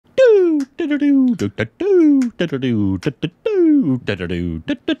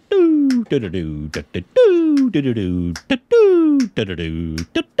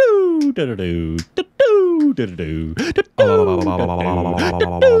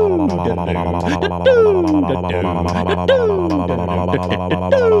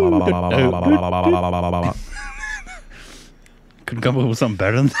Couldn't come up with something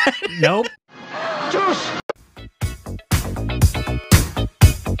better than that. Nope.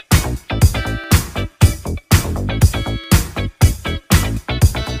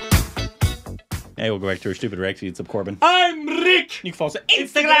 Hey, we'll go back to our stupid Rex. It's up Corbin. I'm Rick. You can follow us on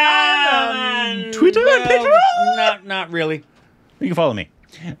Instagram and Twitter and Patreon. Not really. You can follow me.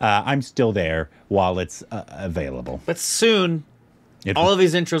 I'm still there while it's available. But soon, all of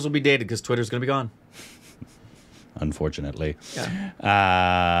these intros will be dated because Twitter's going to be gone. Unfortunately.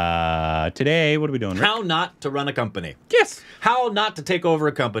 Yeah. Today, what are we doing, Rick? How not to run a company. Yes. How not to take over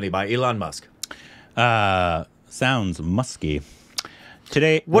a company by Elon Musk. Sounds musky.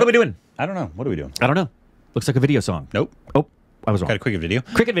 Today, What are we doing? I don't know. What are we doing? I don't know. Looks like a video song. Nope. Oh, I was wrong. Got a cricket video.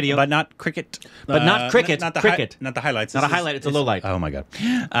 Cricket video. But not cricket. But not cricket. Not the cricket. Not the highlights. Not a highlight. It's a low light. Oh my god.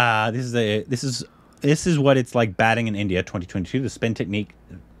 This is what it's like batting in India 2022. The spin technique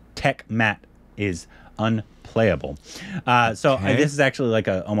tech mat is unplayable. This is actually like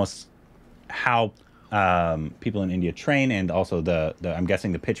almost how people in India train, and also the I'm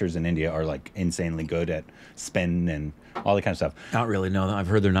guessing the pitchers in India are like insanely good at spin and all that kind of stuff. Not really. No, I've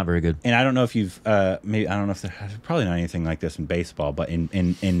heard they're not very good. And I don't know if you've maybe I don't know if there's probably not anything like this in baseball, but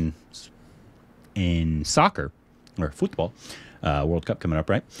in soccer or football, World Cup coming up,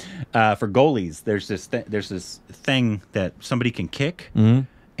 right? For goalies, there's this thing that somebody can kick,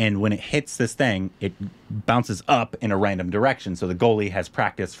 and when it hits this thing, it bounces up in a random direction. So the goalie has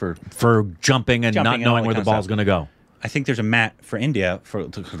practice for jumping and not knowing where the ball's going to go. I think there's a mat for India for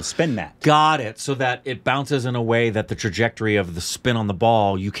the spin mat. Got it. So that it bounces in a way that the trajectory of the spin on the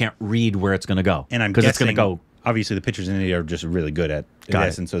ball, you can't read where it's going to go. And I'm because guessing it's going to go. Obviously, the pitchers in India are just really good at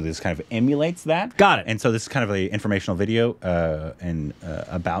this, and so this kind of emulates that. Got it. And so this is kind of an informational video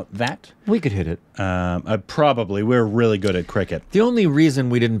about that. We could hit it. Probably. We're really good at cricket. The only reason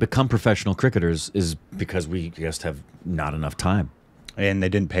we didn't become professional cricketers is because we just have not enough time. And they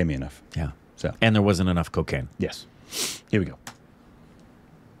didn't pay me enough. Yeah. So. And there wasn't enough cocaine. Yes. Here we go.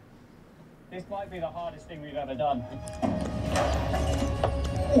 This might be the hardest thing we've ever done.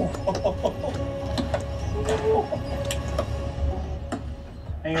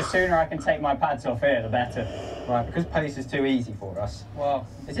 I think the sooner I can take my pads off here, the better. Right, because pace is too easy for us. Well,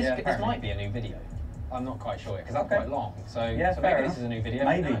 This might be a new video. I'm not quite sure because that's quite long. So, yeah, so fair maybe enough. this is a new video.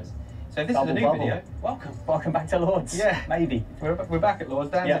 Maybe. Who knows? So if this Double is a new bubble. video, welcome. Welcome back to Lords. Yeah. Maybe. We're back at Lords.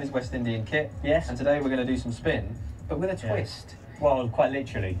 Dan's Yeah. in his West Indian kit. Yes. And today we're going to do some spin, but with a twist. Well, quite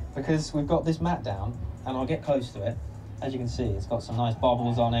literally. Because we've got this mat down, and I'll get close to it. As you can see, it's got some nice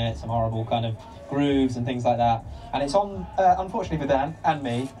bobbles on it, some horrible kind of grooves and things like that. And it's on, unfortunately for Dan and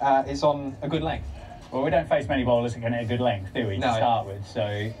me, it's on a good length. Well, we don't face many bowlers that can hit a good length, do we, No. to start with?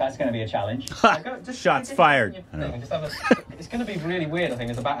 So that's going to be a challenge. Shots fired. It's going to be really weird, I think,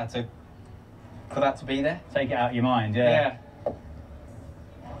 as a batter for that to be there. Take it out of your mind, yeah.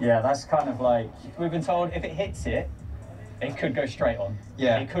 Yeah, that's kind of like, we've been told if it hits it, it could go straight on.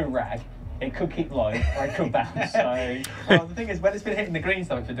 Yeah. It could rag. It could keep low, or it could bounce. So, Well, the thing is, when it's been hitting the green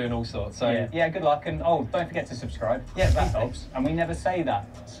stuff, we're doing all sorts. So yeah, good luck. And oh, don't forget to subscribe. Yeah, that please do. helps. And we never say that.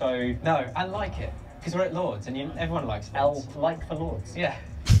 So no, and like it because we're at Lords, and everyone likes Lords. like for Lords. Yeah,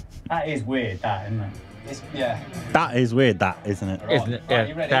 that is weird, that, isn't it? it's, yeah. That is weird, that, isn't it? Right. Isn't it? Right, Yeah,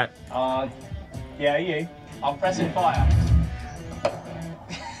 you ready? that- Yeah, you. I'm pressing fire.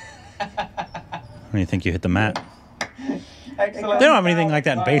 When do you think you hit the mat? Excellent. They don't have anything like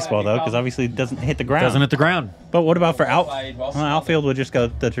that in baseball, though, because obviously it doesn't hit the ground. Doesn't hit the ground. But what about for Played well. outfield would just go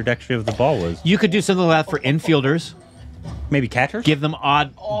the trajectory of the ball was. You could do something like that for infielders. Maybe catchers? Give them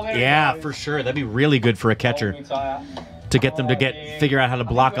odd. Oh, there it Yeah, goes. for sure. That'd be really good for a catcher to get them to figure out how to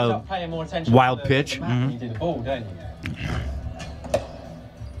block a wild pitch. You do the ball, don't you?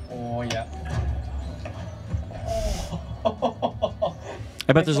 Oh yeah.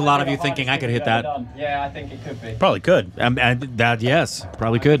 I bet there's a lot of you thinking I could hit that. Yeah, I think it could be. Probably could. Yes,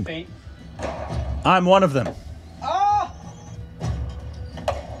 probably could. Feet. I'm one of them. Ah!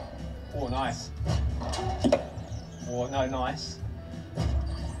 Oh, nice. Oh, no, nice.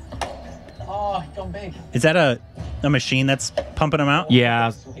 Oh, gone big. Is that a machine that's pumping them out?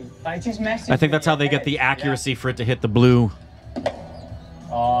 Yeah, It just messes I think with that's how your they get the head. accuracy for it to hit the blue.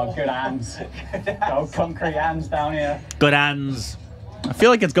 Oh, good hands. Oh, concrete hands down here. Good hands. I feel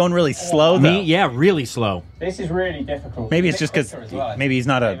like it's going really slow, though. Yeah, really slow. This is really difficult. Maybe it's just because maybe he's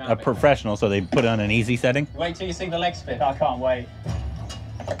not a professional, so they put it on an easy setting. Wait till you see the leg spin. I can't wait.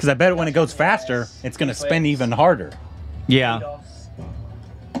 Because I bet when it goes faster, it's going to spin even harder. Yeah.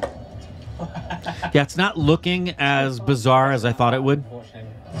 Yeah, it's not looking as bizarre as I thought it would.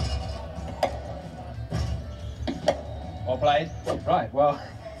 Well played. Right, well,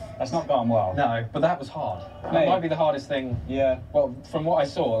 that's not gone well. No, but that was hard. Mate. That might be the hardest thing. Yeah. Well, from what I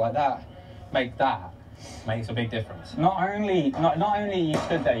saw, like that makes a big difference. Not only you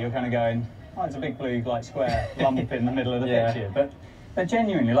stood there, you're kind of going, oh, it's a big blue like square lump in the middle of the pitch here. But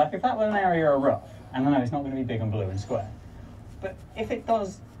genuinely, like if that was an area of rough, and I know it's not going to be big and blue and square, but if it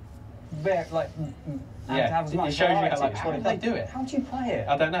does, have as much it shows you variety, how did they do it? How do you play it?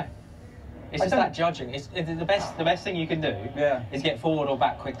 I don't know. It's just that judging. It's the best thing you can do is get forward or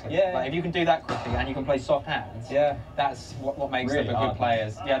back quickly. Yeah. Like if you can do that quickly and you can play soft hands, that's what makes Really them good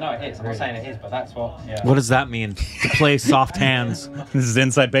players. Yeah, no, it is. I'm not saying it is, but that's what. Yeah. What does that mean? To play soft hands. This is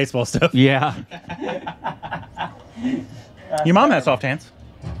inside baseball stuff. Yeah. Your mom has soft hands.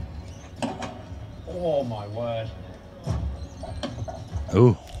 Oh my word.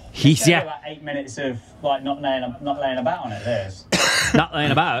 Ooh. He's Like 8 minutes of like not laying about on it. There's not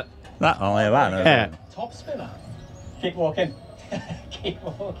laying about. Not only about it. Yeah. Top spinner. keep walking. Keep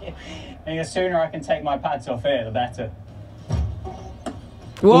walking. And the sooner I can take my pads off here, the better.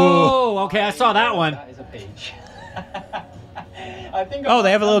 Whoa! Okay, I saw that one. That is a peach. I think. Oh,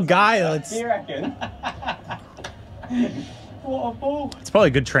 they have a little guy that's. Do you reckon? What a ball! It's probably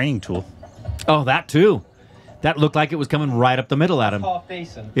a good training tool. Oh, that too. That looked like it was coming right up the middle at him. Half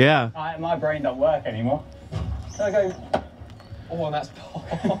decent. Yeah. My brain don't work anymore. So I go. Oh, and that's Paul.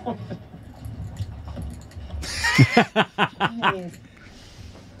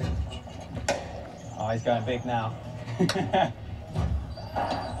 Oh, he's going big now.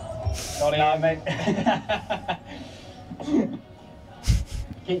 Got it, mate.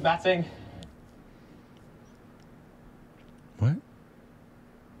 Keep batting. What?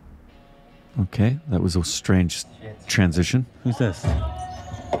 Okay, that was a strange transition. Who's this?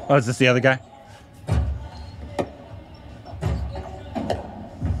 Oh, is this the other guy?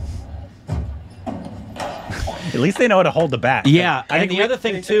 At least they know how to hold the bat. Yeah, I and think the other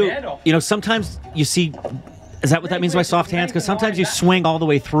thing too, you know, sometimes you see, is that what that means by soft hands? Because sometimes you swing all the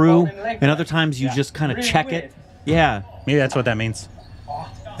way through, and other times you just kind of check it. Yeah. Maybe that's what that means.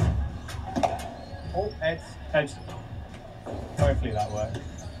 Oh, heads. Hopefully that works.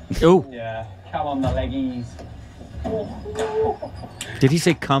 Oh. Yeah, come on the leggies. Did he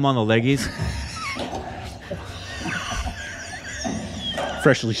say come on the leggies?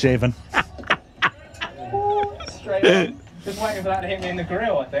 Freshly shaven. Straight on. Just waiting for that to hit me in the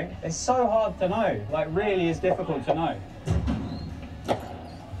grill, I think. It's so hard to know. Like, really is difficult to know.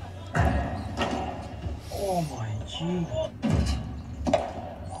 Oh my gee.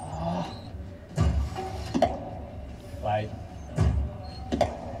 Oh. Like,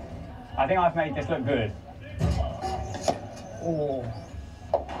 I think I've made this look good. Oh.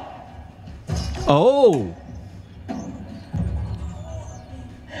 Oh.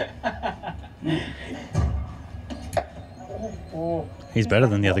 Oh. He's better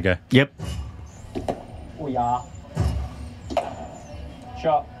than the other guy. Yep. Oh yeah.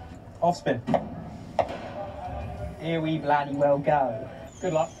 Shot. Off spin. Here we bloody well go.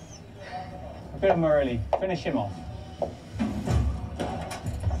 Good luck. A bit of him early. Finish him off.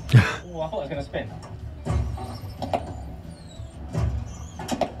 Oh, I thought I was going to spin.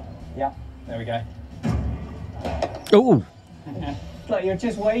 Yeah, there we go. Oh. Like you're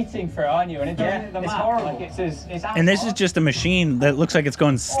just waiting for it, aren't you? And it doesn't hit the map. Horrible. Like it's And this is just a machine that looks like it's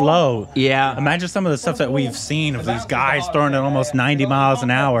going slow. Yeah. Imagine some of the stuff that we've seen of these guys throwing at almost 90 miles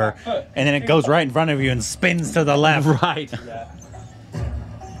an hour, and then it goes right in front of you and spins to the left. Right.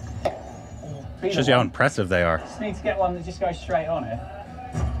 Shows you how impressive they are. Just need to get one that just goes straight on it.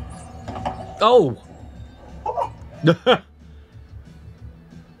 Oh.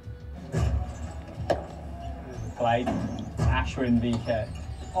 Played. Ashwin VK.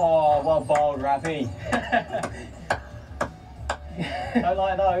 Oh, well bowled, Ravi. Don't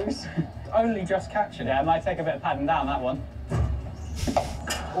like those. Only just captured it. Yeah, it might take a bit of padding down, that one.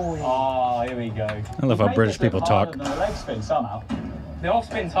 Oh, here we go. I love how British people talk. The leg spin somehow. The off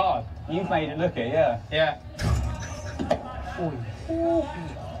spin's hard. You've made it look it, yeah. Yeah.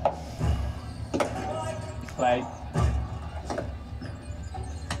 Play.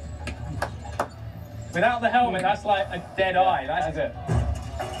 Without the helmet, that's like a dead eye. That's it.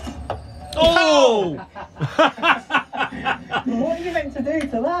 Oh! What are you meant to do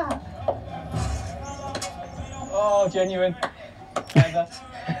to that? Oh, genuine. I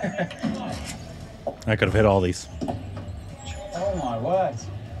could have hit all these. Oh my word.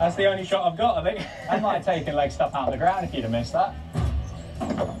 That's the only shot I've got, I think. I might have taken leg stuff out of the ground if you'd have missed that.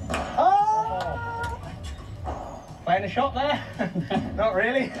 Oh! Playing a shot there? Not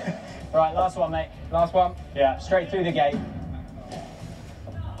really. Right, last one, mate. Last one. Yeah, straight through the gate.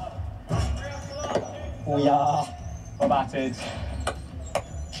 Oh yeah. Well battered.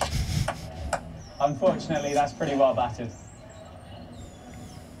 Unfortunately, that's pretty well battered.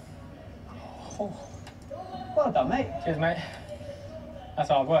 Oh. Well done, mate. Cheers, mate. That's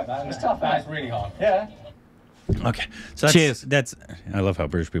hard work, that. It's tough, That's really hard. Yeah. Okay. So Cheers. That's. I love how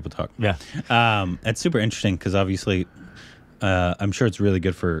British people talk. Yeah. It's super interesting because obviously, I'm sure it's really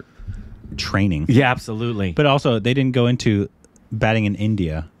good for training. Yeah, absolutely. But also, they didn't go into batting in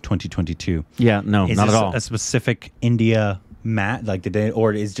India 2022. Yeah, no, Is not this at all. a specific India mat? Like, did they,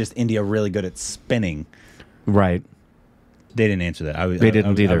 or is just India really good at spinning? Right. They didn't answer that. They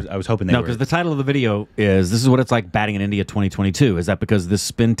didn't either. I was hoping they No, were. because the title of the video is "This is what it's like batting in India 2022." Is that because this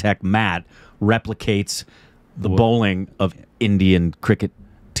spin tech mat replicates the bowling of Indian cricket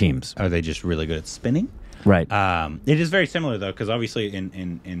teams? Are they just really good at spinning? Right. It is very similar though, because obviously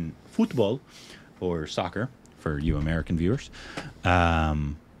in football or soccer, for you American viewers,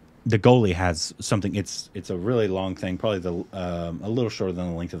 the goalie has something. It's a really long thing, probably a little shorter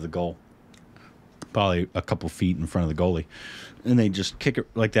than the length of the goal, probably a couple feet in front of the goalie, and they just kick it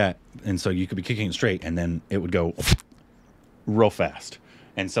like that. And so you could be kicking it straight, and then it would go real fast.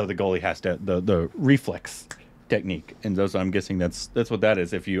 And so the goalie has to the reflex technique, and those I'm guessing that's what that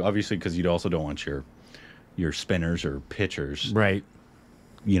is. If you obviously, because you also don't want your spinners or pitchers, right,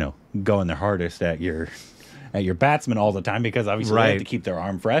 going their hardest at your batsman all the time, because obviously they have to keep their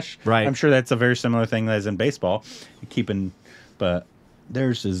arm fresh. Right. I'm sure that's a very similar thing as in baseball, but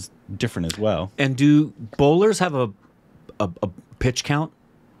theirs is different as well. And do bowlers have a pitch count?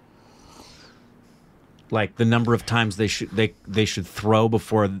 Like the number of times they should throw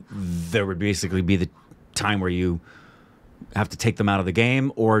before there would basically be the time where you have to take them out of the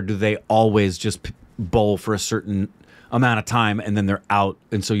game, or do they always just bowl for a certain amount of time and then they're out,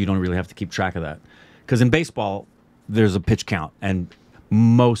 and so you don't really have to keep track of that? Because in baseball, there's a pitch count, and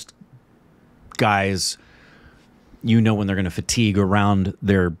most guys, when they're going to fatigue around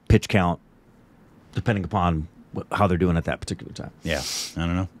their pitch count, depending upon how they're doing at that particular time. Yeah, I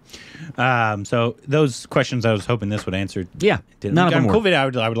don't know. So those questions, I was hoping this would answer. Yeah, none of them were. COVID,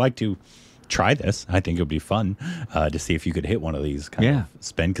 I would like to try this. I think it would be fun to see if you could hit one of these kind of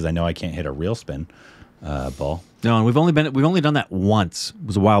spin, because I know I can't hit a real spin ball. No, and we've only done that once. It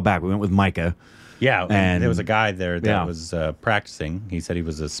was a while back. We went with Micah. Yeah, and there was a guy there that was practicing. He said he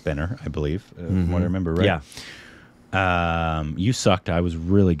was a spinner, I believe, from what I remember, right? Yeah. You sucked. I was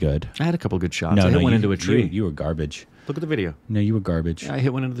really good. I had a couple good shots. No, I hit one into a tree. You were garbage. Look at the video. No, you were garbage. Yeah, I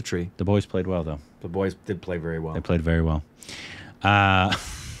hit one into the tree. The boys played well, though. The boys did play very well. They played very well.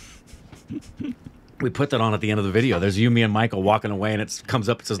 We put that on at the end of the video. There's you, me, and Michael walking away, and it comes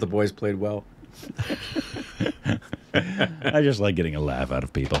up. It says the boys played well. I just like getting a laugh out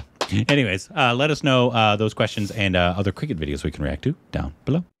of people. Anyways, let us know those questions and other cricket videos we can react to down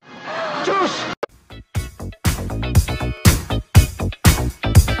below. Juice!